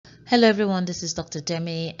Hello everyone, this is Dr.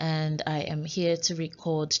 Demi and I am here to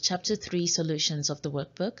record chapter 3 solutions of the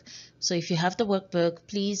workbook. So if you have the workbook,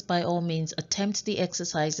 please by all means attempt the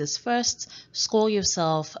exercises first, score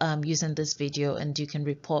yourself using this video, and you can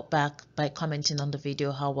report back by commenting on the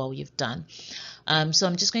video how well you've done. So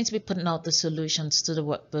I'm just going to be putting out the solutions to the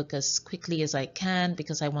workbook as quickly as I can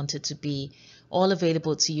because I want it to be all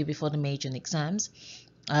available to you before the major exams.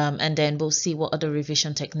 And then we'll see what other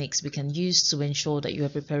revision techniques we can use to ensure that you are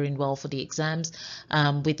preparing well for the exams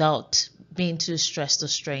without being too stressed or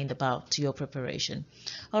strained about your preparation.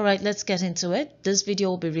 All right, let's get into it. This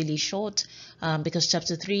video will be really short because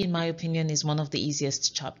chapter 3, in my opinion, is one of the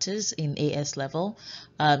easiest chapters in AS level.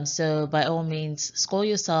 So by all means, score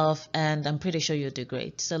yourself and I'm pretty sure you'll do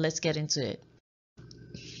great. So let's get into it.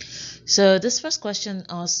 So this first question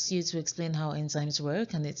asks you to explain how enzymes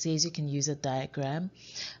work, and it says you can use a diagram.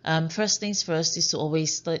 First things first is to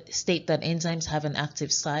always state that enzymes have an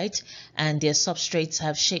active site and their substrates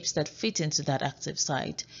have shapes that fit into that active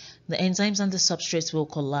site. The enzymes and the substrates will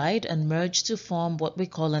collide and merge to form what we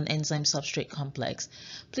call an enzyme substrate complex.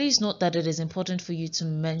 Please note that it is important for you to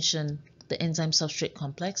mention the enzyme substrate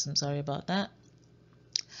complex. I'm sorry about that.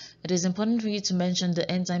 It is important for you to mention the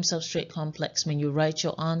enzyme substrate complex when you write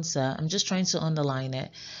your answer. I'm just trying to underline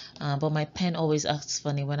it, but my pen always acts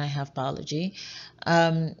funny when I have biology.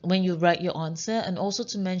 When you write your answer, and also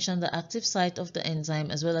to mention the active site of the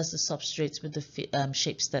enzyme as well as the substrates with the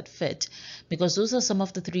shapes that fit, because those are some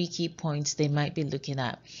of the 3 key points they might be looking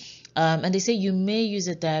at. And they say you may use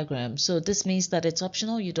a diagram, so this means that it's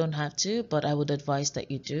optional, you don't have to, but I would advise that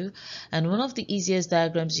you do. And one of the easiest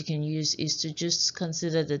diagrams you can use is to just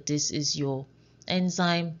consider that this is your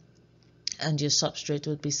enzyme and your substrate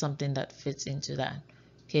would be something that fits into that.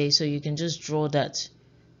 Okay, so you can just draw that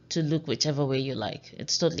to look whichever way you like.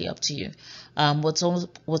 It's totally up to you. What's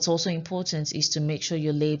also important is to make sure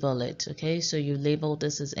you label it. Okay, so you label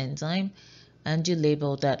this as enzyme and you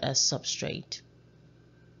label that as substrate.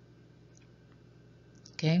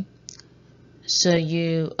 Okay, so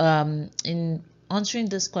you in answering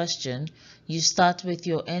this question, you start with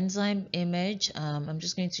your enzyme image. I'm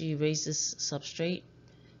just going to erase this substrate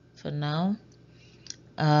for now,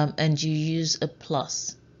 and you use a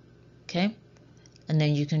plus. Okay, and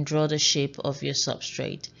then you can draw the shape of your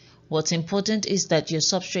substrate. What's important is that your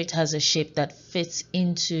substrate has a shape that fits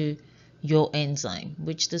into your enzyme,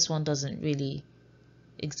 which this one doesn't really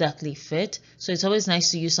exactly fit. So it's always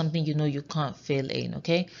nice to use something you know you can't fill in.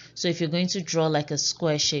 Okay, so if you're going to draw like a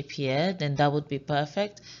square shape here, then that would be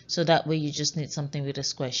perfect. So that way you just need something with a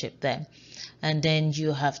square shape there, and then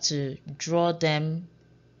you have to draw them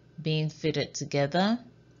being fitted together.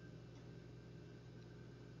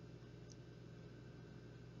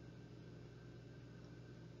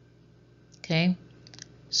 Okay,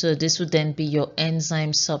 so this would then be your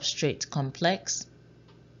enzyme substrate complex.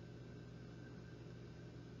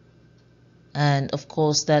 And of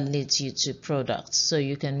course that leads you to products, so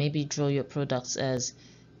you can maybe draw your products as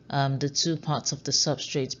the 2 parts of the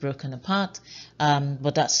substrates broken apart,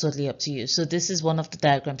 but that's totally up to you. So this is one of the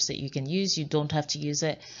diagrams that you can use. You don't have to use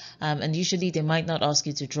it, and usually they might not ask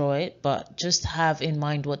you to draw it, but just have in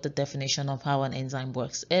mind what the definition of how an enzyme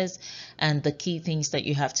works is and the key things that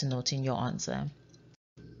you have to note in your answer.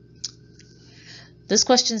 This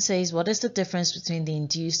question says, what is the difference between the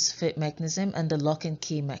induced fit mechanism and the lock and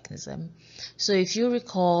key mechanism? So if you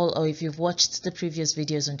recall, or if you've watched the previous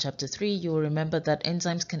videos on chapter 3, you will remember that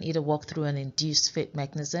enzymes can either walk through an induced fit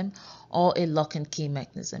mechanism or a lock and key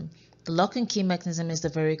mechanism. The lock and key mechanism is the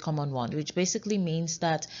very common one, which basically means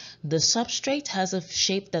that the substrate has a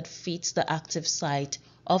shape that fits the active site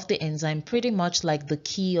of the enzyme, pretty much like the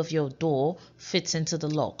key of your door fits into the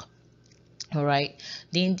lock. All right,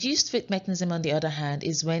 the induced fit mechanism, on the other hand,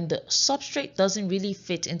 is when the substrate doesn't really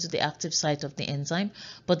fit into the active site of the enzyme,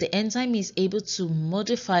 but the enzyme is able to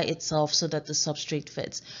modify itself so that the substrate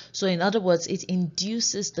fits. So in other words, it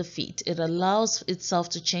induces the fit. It allows itself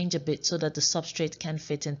to change a bit so that the substrate can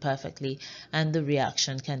fit in perfectly and the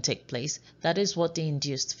reaction can take place. That is what the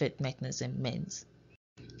induced fit mechanism means.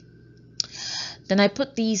 Then I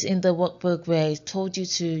put these in the workbook where I told you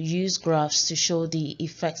to use graphs to show the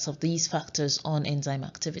effects of these factors on enzyme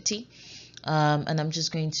activity. And I'm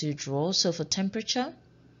just going to draw. So for temperature,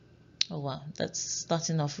 oh wow, that's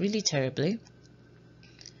starting off really terribly.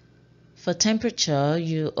 For temperature,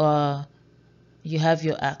 you have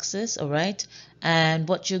your axis, all right? And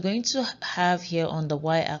what you're going to have here on the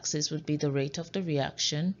y-axis would be the rate of the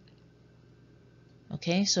reaction.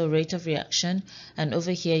 Okay, so rate of reaction, and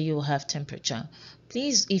over here you will have temperature.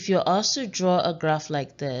 please, if you're asked to draw a graph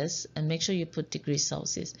like this, and make sure you put degrees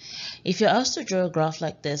Celsius. If you're asked to draw a graph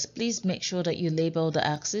like this, please make sure that you label the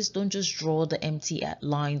axis. Don't just draw the empty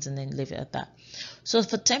lines and then leave it at that. So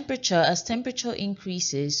for temperature, as temperature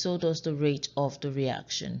increases, so does the rate of the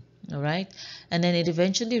reaction. All right, and then it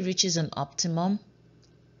eventually reaches an optimum.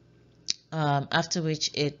 After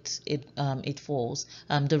which it falls,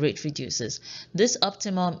 the rate reduces. This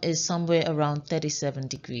optimum is somewhere around 37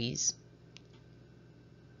 degrees.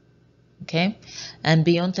 Okay, and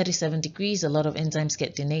beyond 37 degrees, a lot of enzymes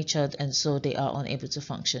get denatured, and so they are unable to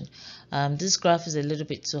function. This graph is a little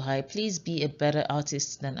bit too high. Please be a better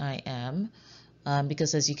artist than I am,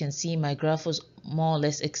 because as you can see, my graph was more or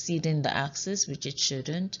less exceeding the axis, which it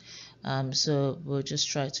shouldn't. So we'll just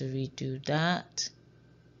try to redo that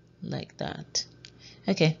like that.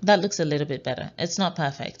 Okay, that looks a little bit better. It's not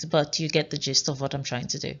perfect, but you get the gist of what I'm trying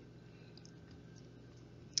to do.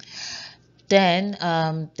 Then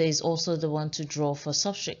there's also the one to draw for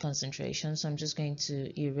substrate concentration. So I'm just going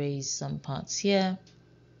to erase some parts here.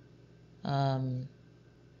 Actually,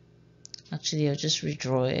 I'll just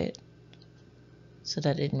redraw it so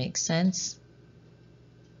that it makes sense.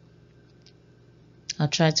 I'll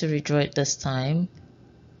try to redraw it this time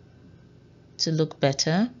to look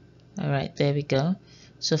better. All right, there we go.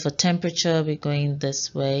 So for temperature, we're going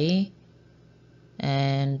this way,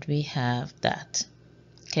 and we have that.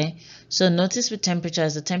 Okay, so notice with temperature,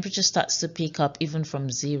 as the temperature starts to peak up even from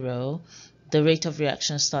 0, the rate of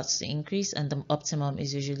reaction starts to increase, and the optimum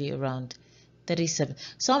is usually around 37.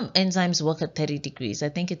 Some enzymes work at 30 degrees. I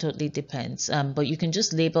think it totally depends. But you can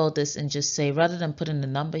just label this and just say, rather than putting the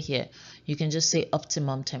number here, you can just say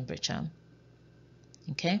optimum temperature.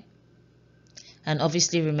 Okay, and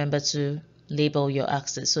obviously remember to label your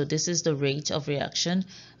axis. So this is the rate of reaction,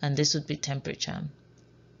 and this would be temperature.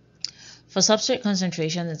 For substrate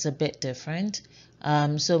concentration, it's a bit different.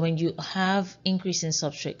 So when you have increase in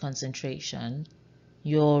substrate concentration,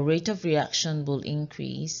 your rate of reaction will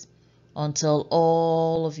increase until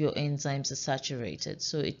all of your enzymes are saturated.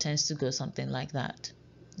 So it tends to go something like that.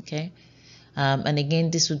 Okay, and again,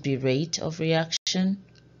 this would be rate of reaction,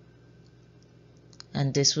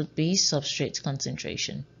 and this would be substrate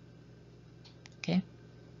concentration. Okay,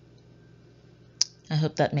 I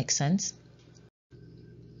hope that makes sense.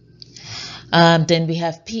 Then we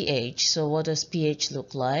have pH. So what does pH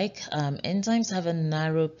look like? Enzymes have a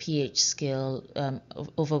narrow pH scale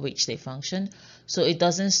over which they function. So it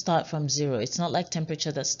doesn't start from 0. It's not like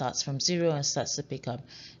temperature that starts from 0 and starts to pick up.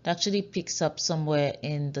 It actually picks up somewhere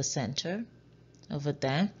in the center over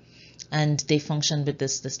there, and they function with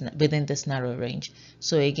within this narrow range.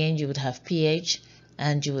 So again, you would have pH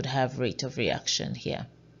and you would have rate of reaction here.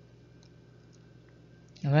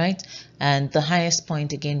 All right, and the highest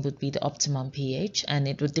point again would be the optimum pH, and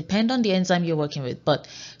it would depend on the enzyme you're working with, but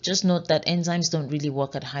just note that enzymes don't really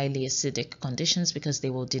work at highly acidic conditions because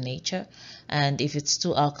they will denature, and if it's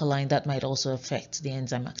too alkaline, that might also affect the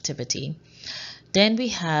enzyme activity. Then we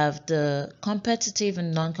have the competitive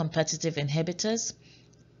and non-competitive inhibitors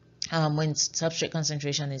when substrate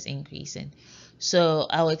concentration is increasing. So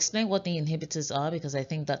I'll explain what the inhibitors are because I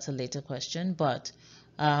think that's a later question, but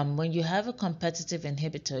when you have a competitive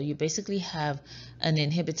inhibitor, you basically have an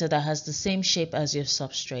inhibitor that has the same shape as your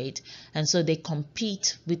substrate, and so they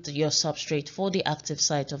compete with your substrate for the active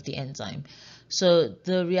site of the enzyme. So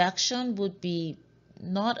the reaction would be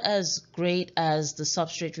not as great as the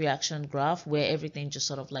substrate reaction graph, where everything just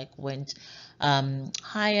sort of like went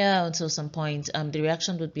higher until some point. The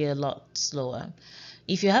reaction would be a lot slower.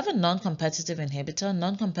 If you have a non-competitive inhibitor,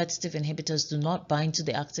 non-competitive inhibitors do not bind to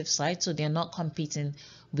the active site, so they're not competing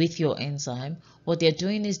with your enzyme. What they're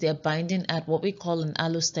doing is they're binding at what we call an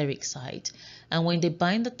allosteric site. And when they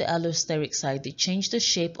bind at the allosteric site, they change the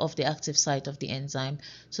shape of the active site of the enzyme.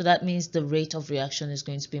 So that means the rate of reaction is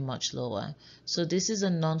going to be much lower. So this is a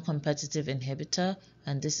non-competitive inhibitor,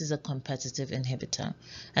 and this is a competitive inhibitor.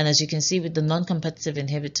 And as you can see with the non-competitive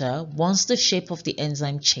inhibitor, once the shape of the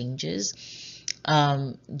enzyme changes,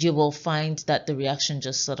 you will find that the reaction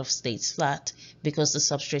just sort of stays flat because the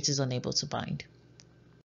substrate is unable to bind.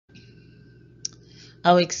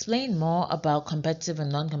 I'll explain more about competitive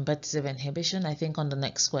and non-competitive inhibition, I think, on the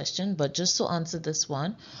next question, but just to answer this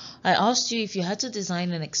one, I asked you if you had to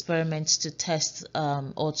design an experiment to test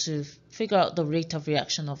or to figure out the rate of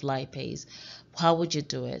reaction of lipase, how would you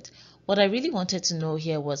do it? what I really wanted to know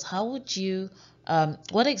here was how would you,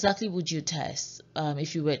 what exactly would you test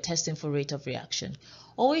if you were testing for rate of reaction?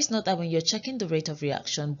 Always note that when you're checking the rate of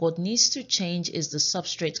reaction, what needs to change is the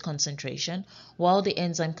substrate concentration while the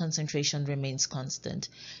enzyme concentration remains constant.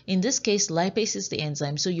 In this case, lipase is the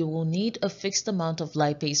enzyme, so you will need a fixed amount of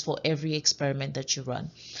lipase for every experiment that you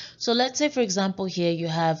run. So let's say, for example, here you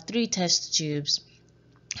have 3 test tubes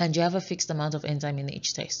and you have a fixed amount of enzyme in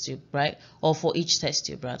each test tube, right? Or for each test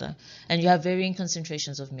tube rather. And you have varying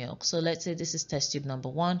concentrations of milk. So let's say this is test tube number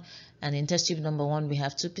 1, and in test tube number 1 we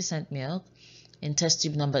have 2% milk. In test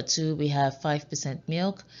tube number 2 we have 5%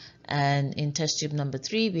 milk, and in test tube number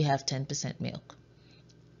 3 we have 10% milk.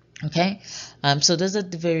 Okay, so those are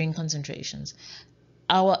the varying concentrations.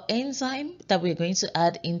 Our enzyme that we're going to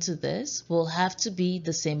add into this will have to be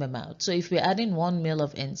the same amount. So if we're adding 1 ml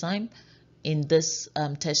of enzyme in this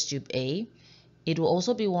test tube A, it will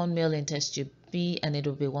also be 1 ml in test tube B, and it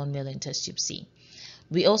will be 1 ml in test tube C.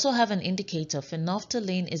 We also have an indicator.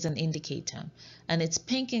 Phenolphthalein is an indicator, and it's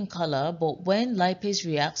pink in color, but when lipase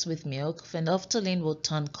reacts with milk, phenolphthalein will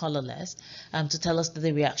turn colorless to tell us that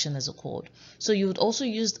the reaction has occurred. So you would also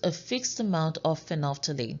use a fixed amount of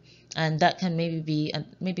phenolphthalein, and that can maybe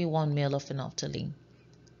be 1 ml of phenolphthalein.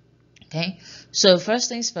 Okay, so first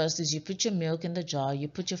things first is you put your milk in the jar, you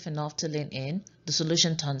put your phenolphthalein in, the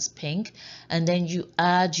solution turns pink, and then you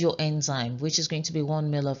add your enzyme, which is going to be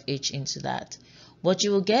 1 ml of each into that. What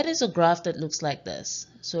you will get is a graph that looks like this.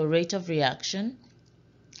 So rate of reaction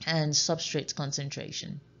and substrate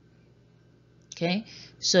concentration. Okay,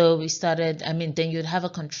 so we started, then you'd have a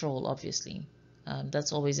control, obviously.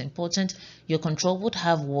 That's always important. Your control would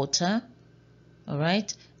have water, all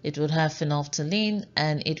right? It would have phenolphthalein,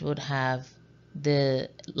 and it would have the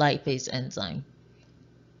lipase enzyme,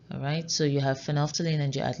 all right? So you have phenolphthalein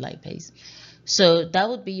and you add lipase. So that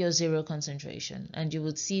would be your 0 concentration, and you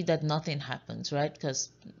would see that nothing happens, right? Because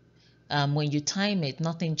when you time it,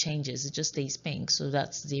 nothing changes, it just stays pink, so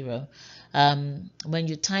that's 0. When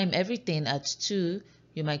you time everything at 2,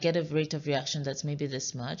 you might get a rate of reaction that's maybe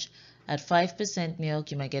this much. At 5%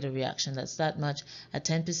 milk, you might get a reaction that's that much. At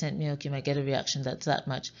 10% milk, you might get a reaction that's that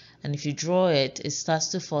much. And if you draw it, it starts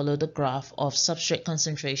to follow the graph of substrate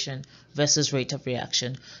concentration versus rate of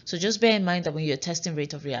reaction. So just bear in mind that when you're testing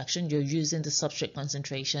rate of reaction, you're using the substrate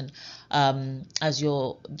concentration as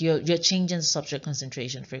you're changing the substrate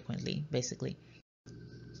concentration frequently, basically.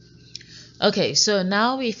 Okay, so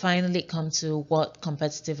now we finally come to what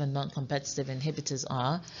competitive and non-competitive inhibitors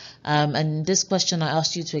are. And this question I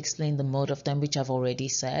asked you to explain the mode of them, which I've already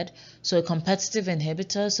said. So a competitive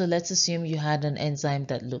inhibitor, so let's assume you had an enzyme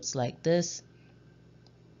that looks like this.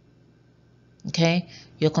 Okay,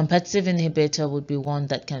 your competitive inhibitor would be one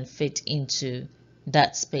that can fit into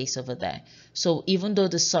that space over there. So even though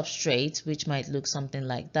the substrate, which might look something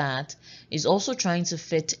like that, is also trying to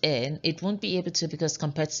fit in, it won't be able to because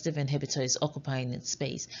competitive inhibitor is occupying its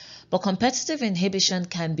space. But competitive inhibition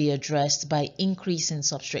can be addressed by increasing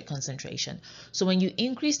substrate concentration. So when you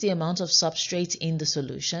increase the amount of substrate in the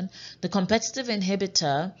solution, the competitive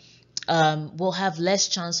inhibitor will have less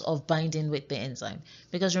chance of binding with the enzyme,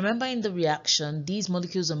 because remember, in the reaction these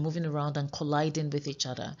molecules are moving around and colliding with each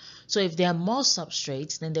other. So if there are more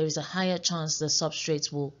substrates, then there is a higher chance the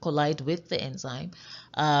substrates will collide with the enzyme,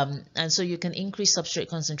 and so you can increase substrate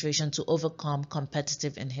concentration to overcome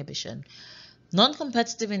competitive inhibition.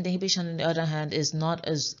 Non-competitive inhibition, on the other hand, is not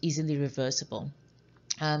as easily reversible.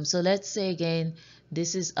 So let's say again,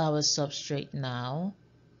 this is our substrate now,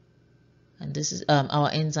 and this is our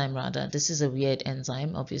enzyme rather. This is a weird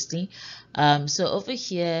enzyme, obviously. So over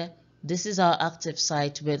here, this is our active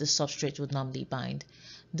site where the substrate would normally bind.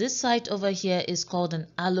 This site over here is called an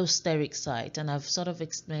allosteric site, and I've sort of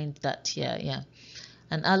explained that here. Yeah,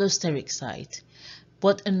 an allosteric site.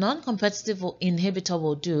 What a non-competitive inhibitor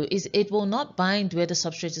will do is it will not bind where the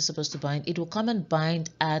substrate is supposed to bind. It will come and bind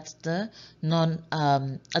at the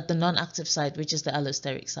non-active site, which is the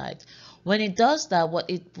allosteric site. When it does that, what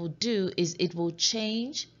it will do is it will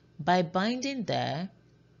change, by binding there,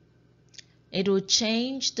 it will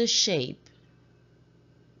change the shape.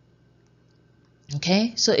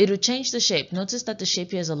 Okay, so it will change the shape. Notice that the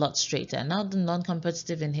shape here is a lot straighter. Now the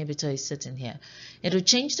non-competitive inhibitor is sitting here. It will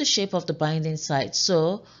change the shape of the binding site.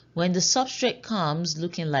 So when the substrate comes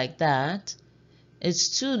looking like that,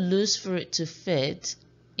 it's too loose for it to fit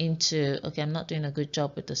into, okay, I'm not doing a good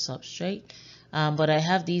job with the substrate. But I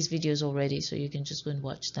have these videos already, so you can just go and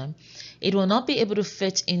watch them. It will not be able to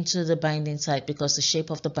fit into the binding site because the shape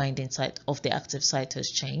of the binding site of the active site has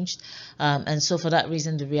changed. And so for that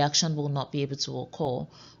reason, the reaction will not be able to occur,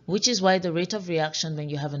 which is why the rate of reaction when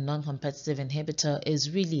you have a non-competitive inhibitor is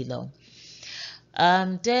really low.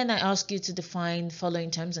 Then I ask you to define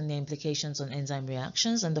following terms and their implications on enzyme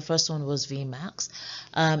reactions, and the first one was Vmax.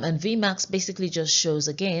 And Vmax basically just shows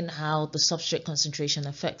again how the substrate concentration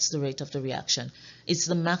affects the rate of the reaction. It's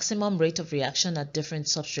the maximum rate of reaction at different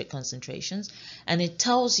substrate concentrations, and it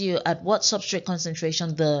tells you at what substrate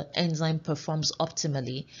concentration the enzyme performs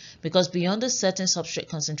optimally, because beyond a certain substrate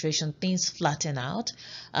concentration things flatten out,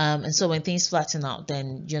 and so when things flatten out,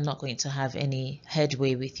 then you're not going to have any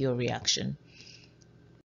headway with your reaction.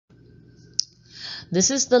 This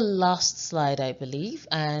is the last slide, I believe,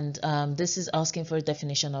 and this is asking for a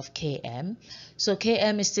definition of Km. So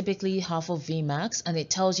Km is typically half of Vmax, and it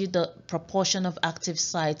tells you the proportion of active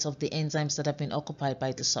sites of the enzymes that have been occupied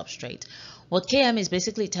by the substrate. What Km is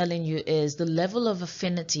basically telling you is the level of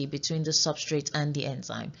affinity between the substrate and the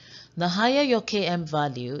enzyme. The higher your Km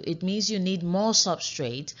value, it means you need more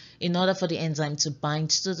substrate in order for the enzyme to bind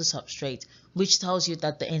to the substrate, which tells you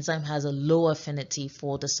that the enzyme has a low affinity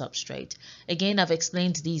for the substrate. Again, I've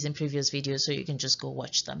explained these in previous videos, so you can just go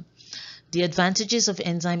watch them. The advantages of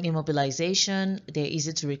enzyme immobilization: they're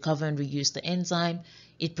easy to recover and reuse the enzyme.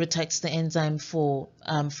 It protects the enzyme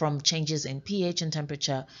from changes in pH and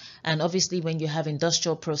temperature. And obviously, when you have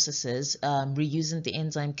industrial processes, reusing the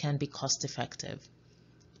enzyme can be cost effective.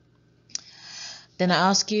 Then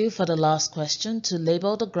I ask you for the last question to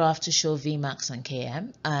label the graph to show Vmax and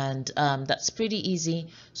Km, and that's pretty easy.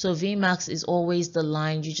 So Vmax is always the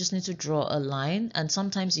line. You just need to draw a line, and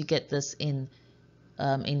sometimes you get this in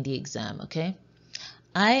the exam. Okay,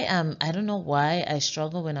 I don't know why I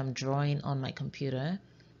struggle when I'm drawing on my computer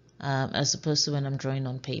as opposed to when I'm drawing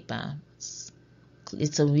on paper.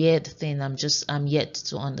 It's a weird thing. I'm yet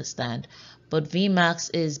to understand. But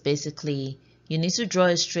Vmax is basically, you need to draw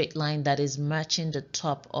a straight line that is matching the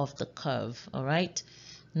top of the curve, all right?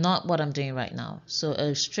 Not what I'm doing right now. So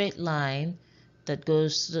a straight line that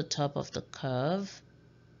goes to the top of the curve.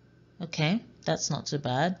 Okay, that's not too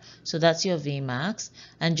bad. So that's your Vmax,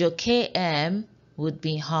 and your Km would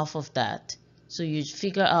be half of that. So you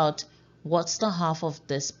figure out what's the half of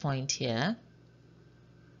this point here.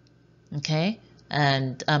 Okay,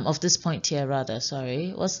 and of this point here rather,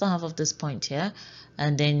 sorry, what's the half of this point here?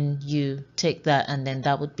 And then you take that, and then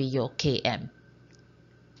that would be your Km.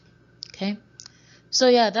 Okay, so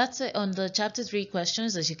yeah, that's it on the chapter 3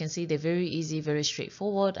 questions. As you can see, they're very easy, very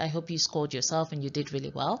straightforward. I hope you scored yourself and you did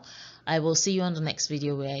really well. I will see you on the next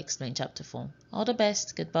video where I explain chapter 4. All the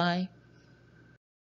best. Goodbye.